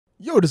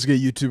Yo, what is good,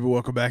 YouTube?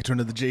 Welcome back to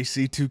another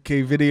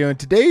JC2K video. In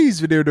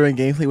today's video, we're doing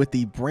gameplay with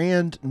the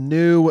brand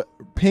new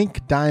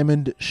Pink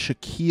Diamond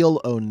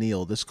Shaquille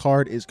O'Neal. This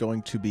card is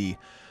going to be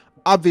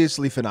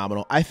obviously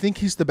phenomenal. I think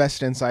he's the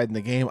best inside in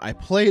the game. I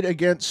played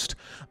against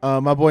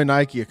my boy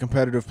Nike, a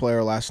competitive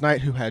player last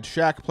night who had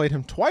Shaq, played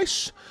him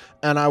twice,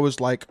 and I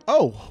was like,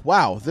 oh,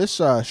 wow, this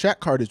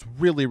Shaq card is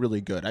really, really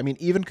good. I mean,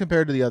 even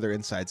compared to the other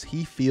insides,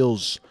 he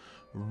feels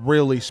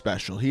really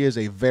special. He is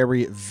a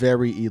very,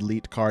 very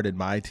elite card in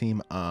my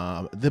team.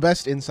 The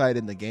best inside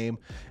in the game,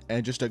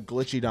 and just a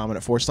glitchy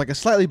dominant force, like a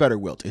slightly better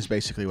wilt is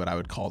basically what I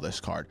would call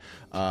this card.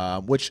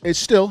 Which is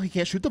still, he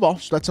can't shoot the ball,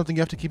 so that's something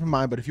you have to keep in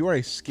mind. But if you are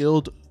a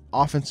skilled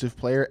offensive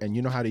player and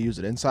you know how to use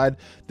it inside,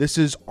 this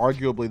is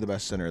arguably the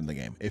best center in the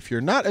game. If you're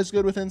not as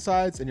good with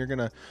insides and they're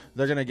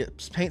gonna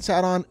get paint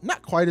sat on,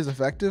 not quite as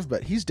effective,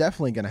 but he's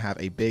definitely gonna have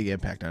a big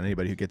impact on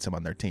anybody who gets him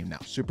on their team. Now,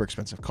 super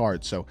expensive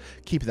card, so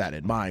keep that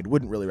in mind.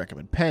 Wouldn't really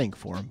recommend paying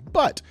for him,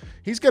 but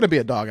he's gonna be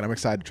a dog, and I'm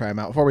excited to try him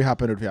out. Before we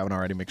hop into it, if you haven't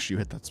already, make sure you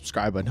hit that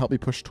subscribe button. Help me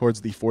push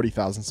towards the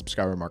 40,000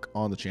 subscriber mark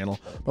on the channel.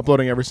 I'm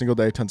uploading every single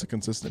day, tons of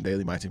consistent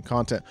daily MyTEAM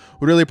content.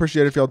 Would really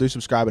appreciate it if y'all do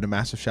subscribe, and a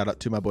massive shout out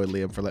to my boy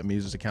Liam for letting me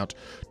use his account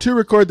to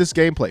record this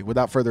gameplay.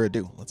 Without further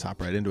ado, let's hop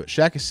right into it.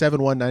 Shaq is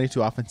 7'1",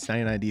 92 offense,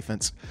 99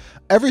 defense.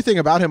 Everything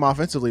about him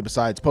offensively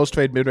besides post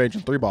fade, mid range,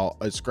 and three ball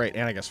is great,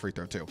 and I guess free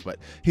throw too. But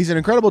he's an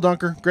incredible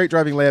dunker, great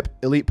driving layup,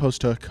 elite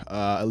post hook,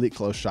 elite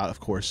close shot, of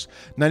course.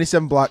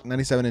 97 block,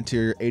 97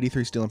 interior,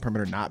 83 steal and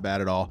perimeter, not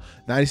bad at all.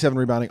 97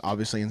 rebounding,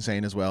 obviously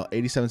insane as well.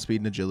 87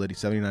 speed and agility,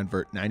 79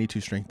 vert, 92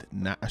 strength,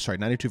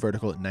 92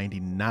 vertical,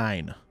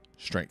 99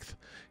 strength.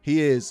 He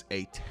is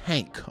a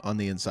tank on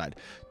the inside.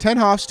 10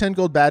 Hoffs, 10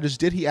 gold badges.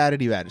 Did he add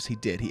any badges? He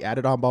did. He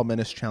added on-ball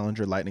menace,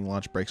 challenger, lightning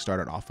launch, break start,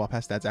 and off-ball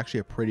pass. That's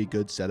actually a pretty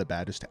good set of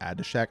badges to add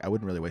to Shaq. I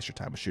wouldn't really waste your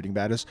time with shooting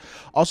badges.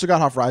 Also got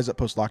Hoff rise up,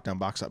 post lockdown,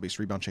 box out beast,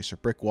 rebound chaser,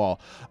 brick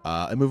wall,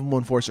 immovable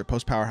enforcer,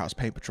 post powerhouse,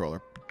 paint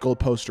patroller, gold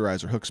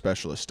posterizer, hook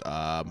specialist.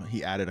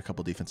 He added a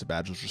couple defensive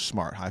badges, which was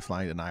smart. High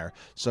flying denier,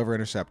 silver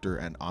interceptor,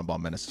 and on-ball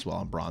menace as well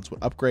on bronze.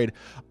 Would upgrade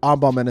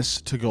on-ball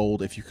menace to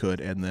gold if you could,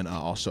 and then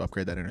also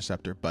upgrade that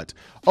interceptor. But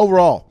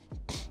overall,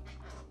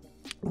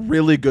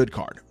 really good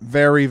card.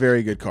 Very,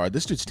 very good card.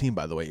 This dude's team,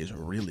 by the way, is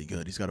really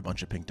good. He's got a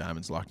bunch of pink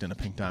diamonds locked in, a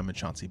pink diamond,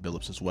 Chauncey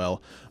Billups as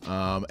well.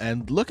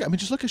 And look, I mean,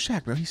 just look at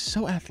Shaq, bro. He's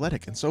so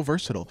athletic and so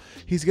versatile.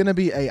 He's going to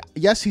be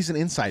yes, he's an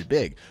inside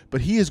big,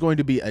 but he is going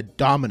to be a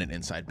dominant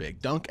inside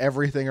big. Dunk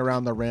everything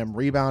around the rim,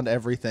 rebound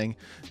everything,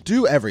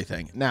 do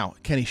everything. Now,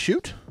 can he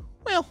shoot?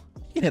 Well,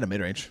 he can hit a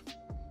mid-range.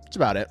 That's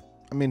about it.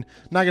 I mean,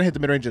 not going to hit the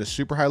mid-range at a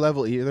super high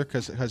level either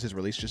because his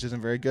release just isn't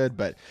very good,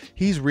 but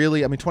he's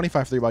really, I mean,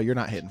 25 3-ball, you're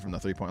not hitting from the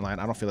three-point line.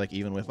 I don't feel like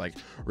even with like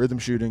rhythm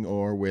shooting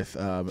or with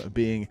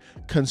being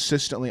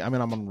consistently, I mean,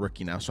 I'm on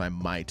rookie now, so I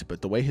might,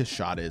 but the way his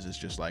shot is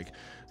just like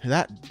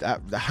that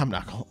I'm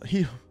not going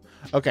to,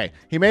 okay,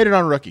 he made it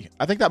on rookie.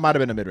 I think that might have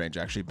been a mid-range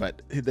actually,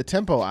 but the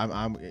tempo, I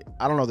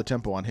don't know the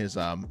tempo on his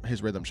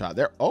rhythm shot.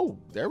 There, oh,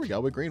 there we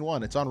go with green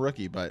one. It's on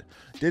rookie, but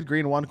did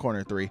green one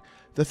corner three.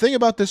 The thing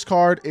about this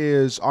card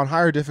is on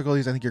higher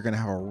difficulties, I think you're going to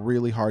have a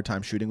really hard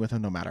time shooting with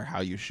him no matter how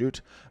you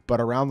shoot.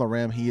 But around the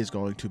rim, he is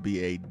going to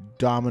be a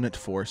dominant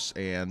force,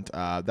 and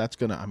that's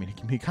going to, I mean,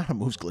 he kind of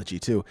moves glitchy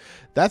too.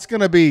 That's going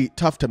to be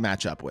tough to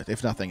match up with,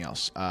 if nothing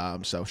else.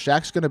 So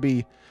Shaq's going to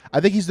be,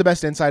 I think he's the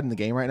best inside in the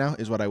game right now,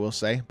 is what I will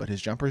say. But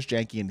his jumper is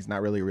janky, and he's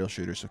not really a real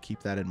shooter, so keep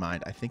that in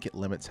mind. I think it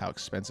limits how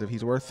expensive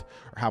he's worth,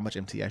 or how much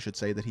MT I should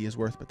say that he is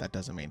worth, but that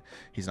doesn't mean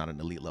he's not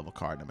an elite level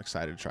card, and I'm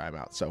excited to try him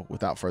out. So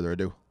without further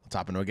ado, let's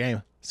hop into a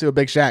game. See what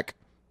Big Shaq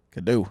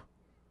can do.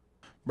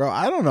 Bro,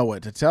 I don't know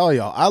what to tell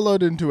y'all. I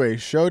loaded into a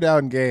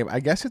showdown game. I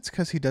guess it's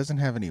because he doesn't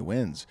have any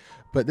wins.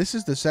 But this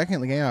is the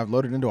second game I've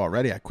loaded into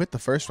already. I quit the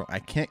first one. I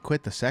can't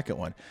quit the second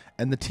one.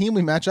 And the team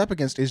we match up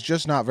against is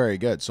just not very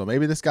good. So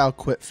maybe this guy will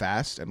quit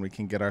fast and we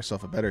can get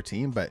ourselves a better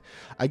team. But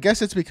I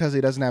guess it's because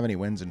he doesn't have any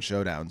wins in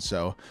showdown.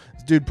 So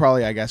this dude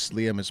probably, I guess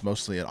Liam is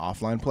mostly an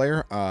offline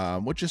player,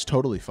 which is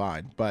totally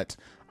fine. But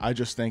I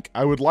just think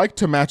I would like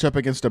to match up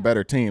against a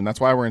better team.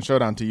 That's why we're in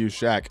showdown, to use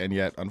Shaq. And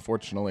yet,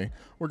 unfortunately,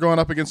 we're going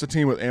up against a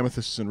team with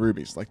amethysts and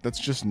rubies. Like, that's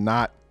just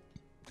not,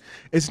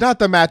 it's not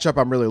the matchup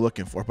I'm really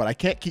looking for. But I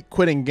can't keep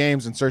quitting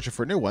games and searching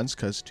for new ones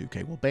because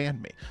 2K will ban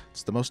me.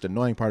 It's the most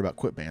annoying part about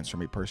quit bans for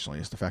me personally,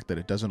 is the fact that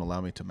it doesn't allow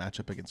me to match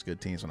up against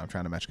good teams when I'm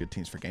trying to match good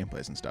teams for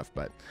gameplays and stuff.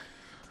 But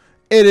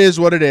it is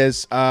what it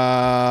is.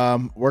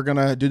 We're going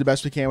to do the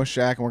best we can with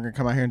Shaq, and we're going to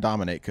come out here and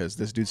dominate because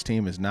this dude's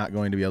team is not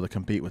going to be able to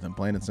compete with him,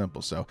 plain and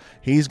simple. So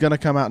he's going to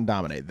come out and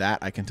dominate. That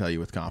I can tell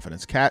you with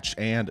confidence. Catch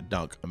and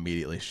dunk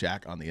immediately.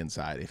 Shaq on the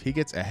inside. If he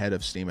gets ahead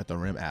of steam at the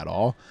rim at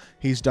all,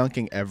 he's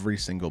dunking every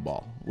single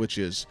ball, which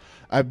is,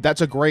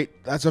 that's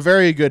a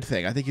very good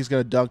thing. I think he's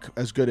going to dunk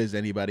as good as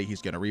anybody.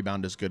 He's going to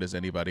rebound as good as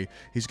anybody.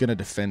 He's going to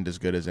defend as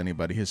good as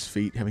anybody. His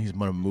feet, I mean, he's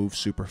going to move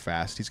super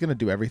fast. He's going to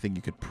do everything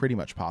you could pretty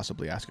much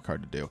possibly ask a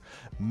card to do.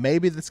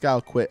 Maybe this guy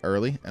will quit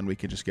early and we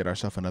can just get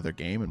ourselves another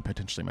game and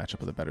potentially match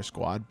up with a better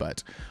squad,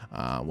 but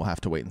we'll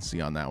have to wait and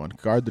see on that one.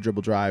 Guard the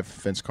dribble drive.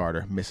 Vince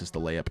Carter misses the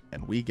layup,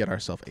 and we get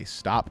ourselves a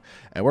stop.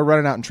 And we're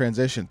running out in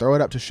transition. Throw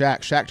it up to Shaq.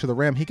 Shaq to the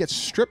rim. He gets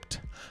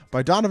stripped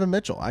by Donovan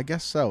Mitchell. I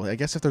guess so. I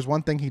guess if there's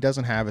one thing he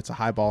doesn't have, it's a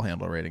high ball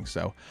handle rating.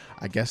 So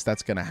I guess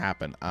that's going to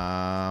happen.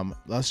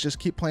 Let's just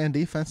keep playing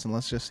defense, and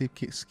let's just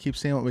keep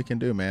seeing what we can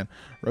do, man.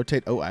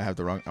 Rotate. Oh,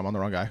 I'm on the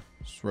wrong guy.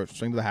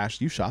 Swing to the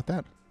hash. You shot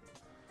that?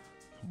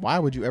 Why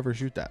would you ever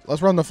shoot that?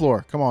 Let's run the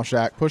floor. Come on,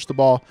 Shaq. Push the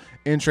ball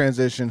in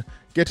transition.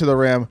 Get to the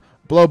rim.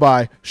 Blow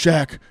by.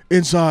 Shaq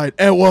inside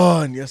and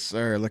one. Yes,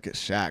 sir. Look at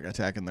Shaq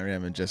attacking the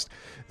rim, and just,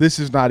 this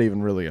is not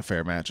even really a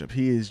fair matchup.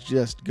 He is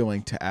just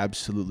going to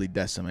absolutely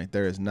decimate.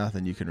 There is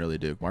nothing you can really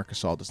do. Marc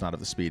Gasol does not have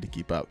the speed to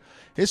keep up.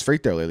 His free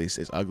throw at least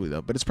is ugly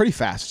though, but it's pretty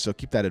fast, so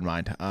keep that in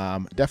mind.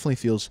 Definitely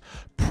feels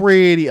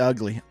pretty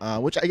ugly,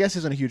 which I guess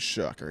isn't a huge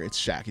shocker. It's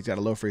Shaq. He's got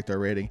a low free throw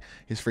rating.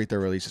 His free throw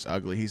release is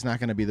ugly. He's not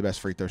going to be the best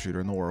free throw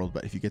shooter in the world,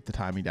 but if you get the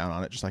timing down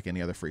on it, just like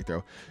any other free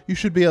throw, you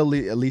should be at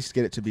least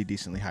get it to be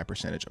decently high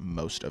percentage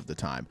most of the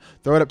time.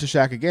 Throw it up to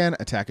Shaq again,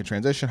 attack in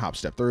transition, hop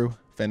step through,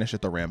 finish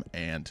at the rim,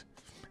 and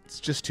it's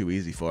just too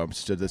easy for him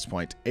to this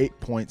point. 8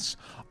 points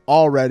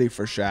already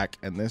for Shaq,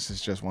 and this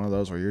is just one of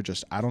those where you're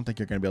just, I don't think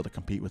you're going to be able to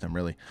compete with him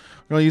really.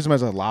 We're going to use him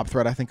as a lob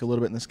threat, I think, a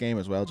little bit in this game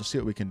as well. Just see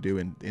what we can do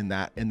in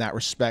that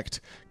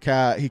respect.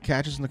 He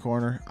catches in the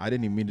corner. I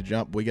didn't even mean to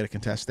jump. We get a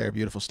contest there.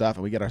 Beautiful stuff,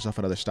 and we get ourselves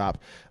another stop.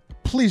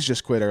 Please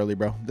just quit early,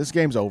 bro. This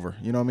game's over.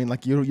 You know what I mean?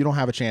 Like, you don't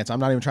have a chance. I'm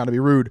not even trying to be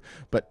rude,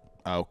 but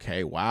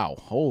okay, wow.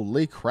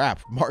 Holy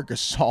crap. Marc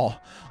Gasol.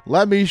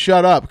 Let me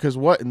shut up, because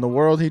what in the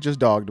world? He just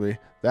dogged me.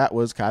 That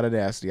was kind of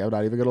nasty. I'm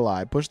not even going to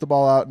lie. Push the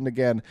ball out, and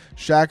again,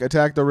 Shaq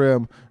attack the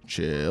rim.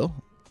 Chill.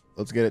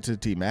 Let's get it to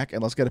T-Mac,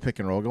 and let's get a pick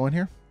and roll going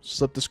here.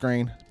 Slip the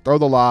screen. Throw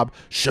the lob.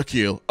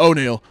 Shaquille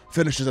O'Neal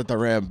finishes at the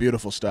rim.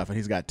 Beautiful stuff, and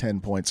he's got 10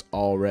 points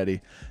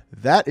already.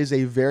 That is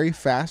a very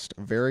fast,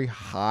 very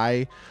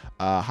high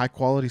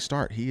quality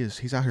start.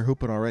 He's out here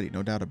hooping already,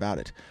 no doubt about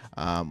it.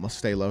 Let's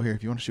stay low here.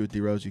 If you want to shoot with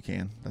D-Rose, you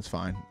can. That's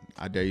fine.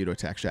 I dare you to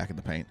attack Shaq in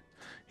the paint.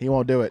 He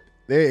won't do it.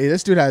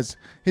 This dude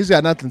he's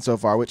got nothing so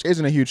far, which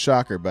isn't a huge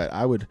shocker, but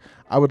I would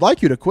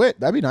like you to quit.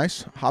 That'd be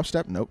nice. Hop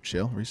step. Nope.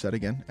 Chill. Reset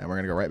again. And we're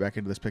going to go right back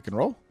into this pick and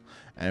roll.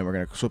 And we're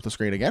going to flip the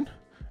screen again.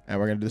 And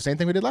we're going to do the same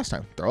thing we did last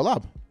time. Throw a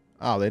lob.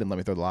 Oh, they didn't let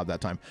me throw the lob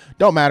that time.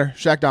 Don't matter.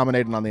 Shaq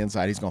dominated on the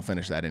inside. He's going to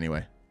finish that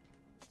anyway.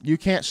 You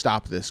can't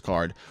stop this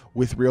card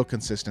with real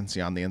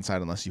consistency on the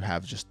inside unless you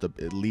have just the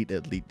elite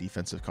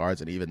defensive cards.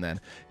 And even then,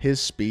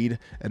 his speed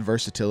and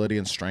versatility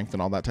and strength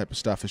and all that type of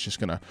stuff is just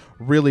going to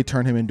really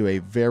turn him into a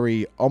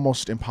very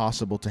almost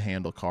impossible to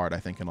handle card, I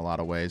think, in a lot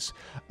of ways.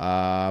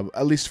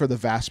 At least for the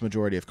vast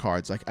majority of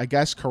cards. Like, I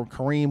guess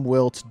Kareem,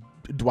 Wilt,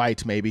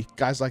 Dwight, maybe.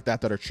 Guys like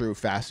that are true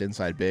fast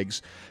inside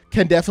bigs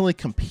can definitely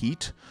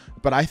compete,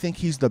 but I think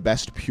he's the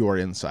best pure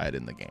inside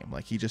in the game.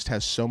 Like, he just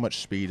has so much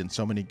speed and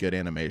so many good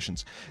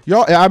animations.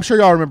 I'm sure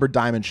y'all remember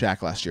Diamond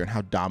Shaq last year and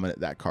how dominant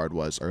that card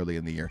was early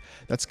in the year.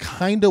 That's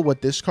kind of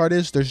what this card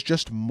is. There's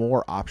just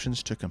more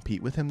options to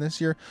compete with him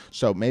this year.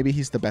 So maybe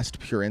he's the best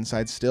pure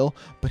inside still,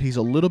 but he's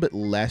a little bit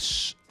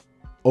less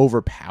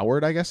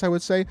overpowered, I guess I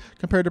would say,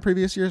 compared to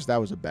previous years.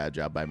 That was a bad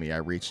job by me. I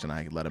reached and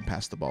I let him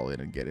pass the ball in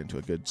and get into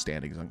a good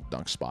standing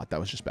dunk spot. That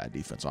was just bad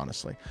defense,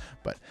 honestly.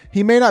 But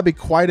he may not be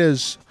quite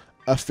as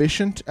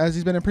efficient as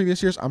he's been in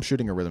previous years. I'm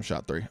shooting a rhythm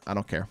shot 3. I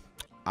don't care.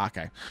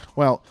 Okay.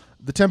 Well,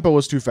 the tempo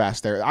was too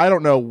fast there. I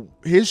don't know.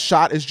 His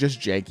shot is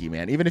just janky,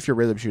 man. Even if you're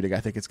rhythm shooting, I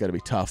think it's going to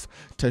be tough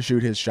to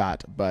shoot his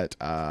shot. But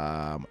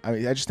I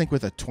mean, I just think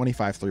with a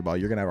 25 3 ball,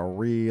 you're going to have a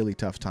really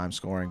tough time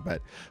scoring.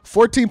 But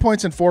 14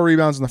 points and 4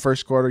 rebounds in the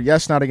first quarter.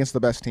 Yes, not against the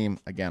best team.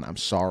 Again, I'm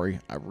sorry.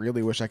 I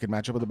really wish I could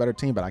match up with a better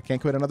team, but I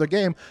can't quit another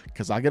game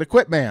because I get a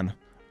quit, man.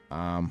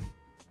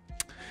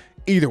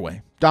 Either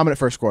way, dominant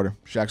first quarter.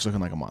 Shaq's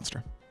looking like a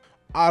monster.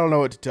 I don't know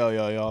what to tell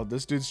y'all.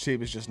 This dude's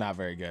team is just not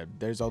very good.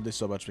 There's only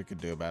so much we can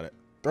do about it.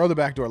 Throw the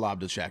backdoor lob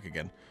to Shaq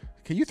again.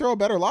 Can you throw a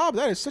better lob?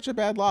 That is such a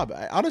bad lob.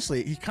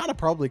 Honestly, he kind of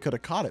probably could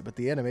have caught it, but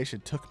the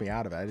animation took me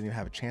out of it. I didn't even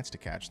have a chance to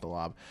catch the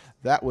lob.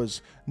 That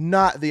was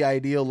not the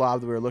ideal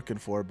lob that we were looking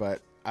for,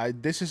 but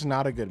this is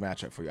not a good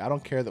matchup for you. I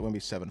don't care that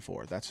Wemby's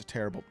 7-4. That's a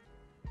terrible.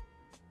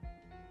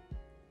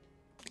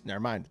 Never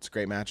mind. It's a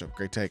great matchup.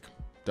 Great take.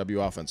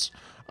 W offense.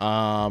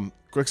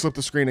 Quick slip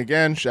the screen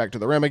again. Shaq to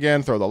the rim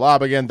again. Throw the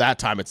lob again. That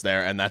time it's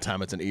there, and that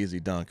time it's an easy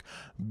dunk.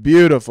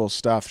 Beautiful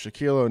stuff.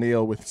 Shaquille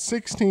O'Neal with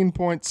 16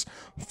 points,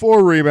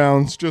 4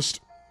 rebounds,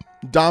 just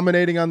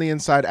dominating on the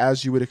inside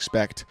as you would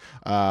expect,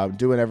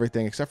 doing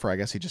everything except for, I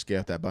guess, he just gave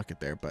up that bucket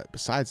there. But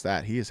besides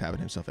that, he is having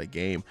himself a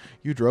game.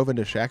 You drove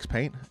into Shaq's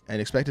paint and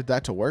expected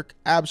that to work?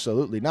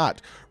 Absolutely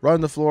not.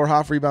 Run the floor,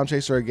 half rebound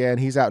chaser again.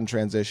 He's out in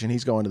transition.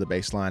 He's going to the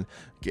baseline,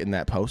 getting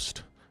that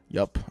post.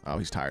 Yup. Oh,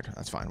 he's tired.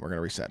 That's fine. We're going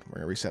to reset. We're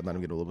going to reset and let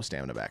him get a little bit of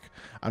stamina back.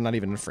 I'm not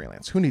even in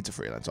freelance. Who needs a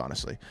freelance,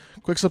 honestly?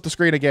 Quick slip the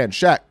screen again.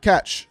 Shaq,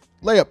 catch,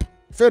 layup,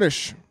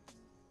 finish.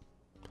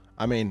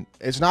 I mean,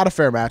 it's not a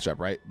fair matchup,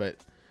 right? But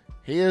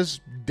he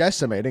is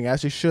decimating,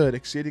 as he should,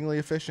 exceedingly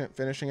efficient,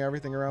 finishing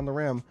everything around the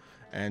rim.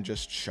 and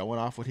just showing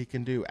off what he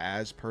can do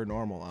as per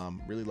normal.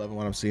 Really loving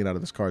what I'm seeing out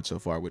of this card so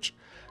far, which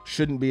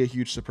shouldn't be a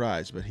huge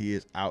surprise, but he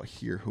is out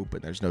here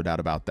hooping. There's no doubt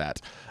about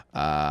that.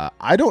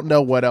 I don't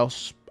know what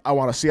else I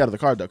want to see out of the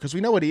card, though, because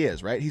we know what he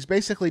is, right? He's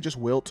basically just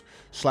Wilt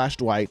 /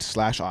 Dwight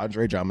 /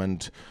 Andre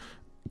Drummond.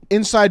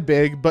 Inside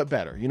big, but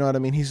better. You know what I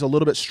mean? He's a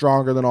little bit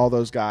stronger than all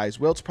those guys.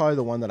 Wilt's probably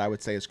the one that I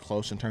would say is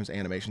close in terms of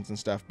animations and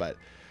stuff, but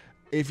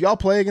if y'all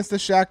play against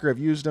this Shaq or have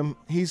used him,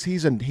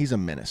 he's a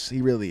menace.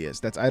 He really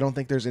is. I don't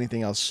think there's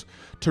anything else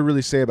to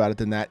really say about it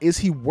than that. Is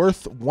he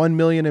worth 1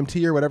 million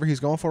MT or whatever he's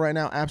going for right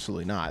now?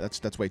 Absolutely not.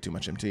 That's way too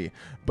much MT.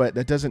 But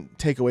that doesn't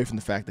take away from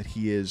the fact that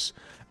he is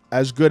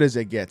as good as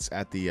it gets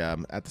at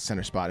the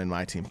center spot in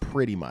my team,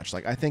 pretty much.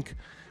 Like, I think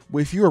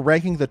if you were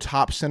ranking the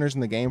top centers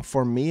in the game,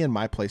 for me and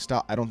my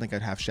playstyle, I don't think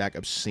I'd have Shaq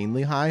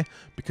obscenely high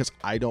because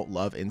I don't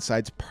love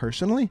insides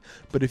personally.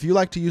 But if you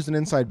like to use an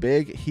inside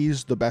big,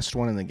 he's the best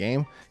one in the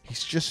game.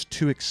 He's just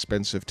too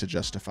expensive to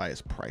justify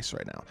his price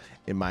right now,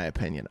 in my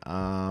opinion.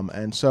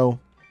 And so,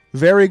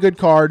 very good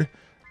card.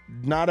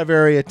 Not a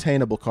very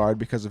attainable card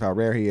because of how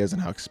rare he is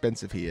and how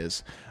expensive he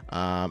is.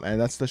 And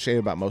that's the shame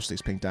about most of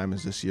these pink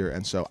diamonds this year.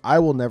 And so I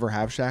will never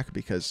have Shaq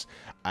because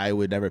I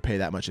would never pay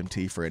that much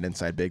MT for an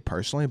inside big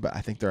personally. But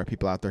I think there are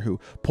people out there who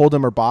pulled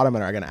him or bought him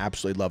and are going to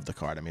absolutely love the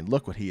card. I mean,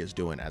 look what he is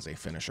doing as a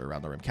finisher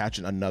around the rim,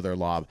 catching another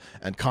lob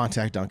and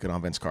contact dunking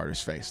on Vince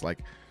Carter's face. Like,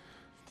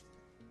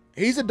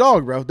 he's a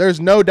dog, bro.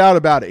 There's no doubt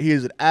about it. He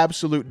is an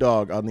absolute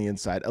dog on the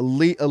inside.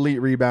 Elite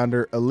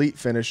rebounder, elite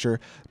finisher.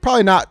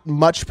 Probably not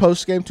much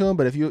post game to him,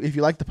 but if you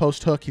like the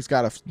post hook, he's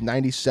got a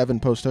 97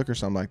 post hook or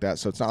something like that.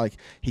 So it's not like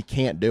he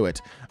can't do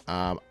it.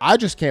 I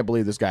just can't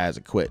believe this guy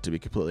hasn't quit, to be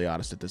completely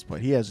honest at this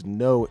point. He has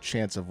no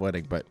chance of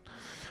winning, but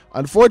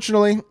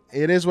unfortunately,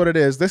 it is what it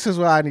is. This is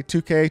why I need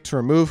 2K to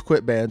remove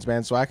quit bans,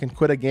 man, so I can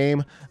quit a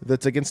game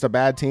that's against a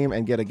bad team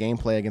and get a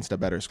gameplay against a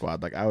better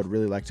squad. Like, I would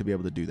really like to be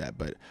able to do that,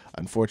 but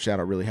unfortunately, I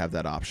don't really have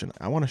that option.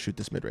 I want to shoot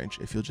this mid-range.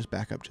 If you'll just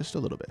back up just a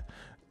little bit.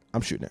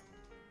 I'm shooting it.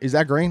 Is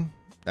that green?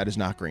 That is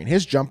not green.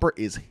 His jumper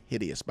is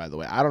hideous, by the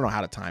way. I don't know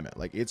how to time it.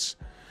 Like, it's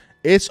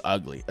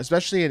ugly,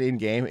 especially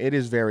in-game. It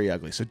is very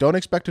ugly, so don't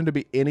expect him to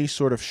be any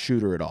sort of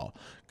shooter at all,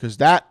 because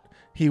that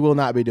he will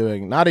not be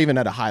doing, not even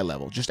at a high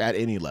level, just at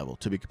any level,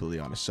 to be completely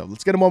honest. So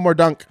let's get him one more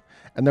dunk,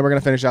 and then we're going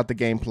to finish out the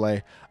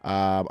gameplay.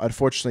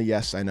 Unfortunately,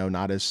 yes, I know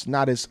not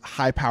as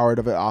high-powered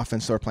of an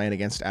offense they're playing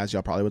against as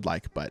y'all probably would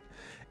like, but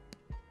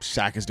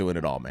Shaq is doing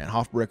it all, man.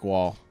 Off brick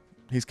wall.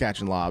 He's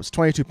catching lobs.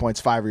 22 points,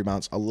 5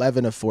 rebounds,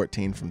 11 of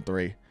 14 from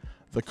 3.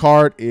 The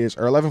card is,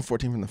 or 11 of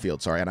 14 from the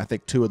field, sorry, and I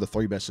think 2 of the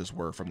 3 misses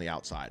were from the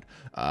outside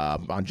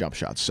on jump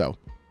shots. So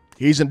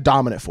he's a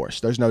dominant force.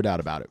 There's no doubt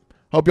about it.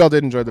 Hope y'all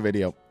did enjoy the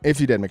video. If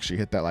you did, make sure you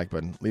hit that like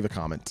button, leave a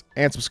comment,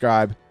 and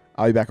subscribe.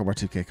 I'll be back with more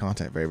 2K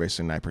content very, very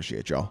soon. I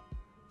appreciate y'all.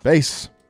 Peace.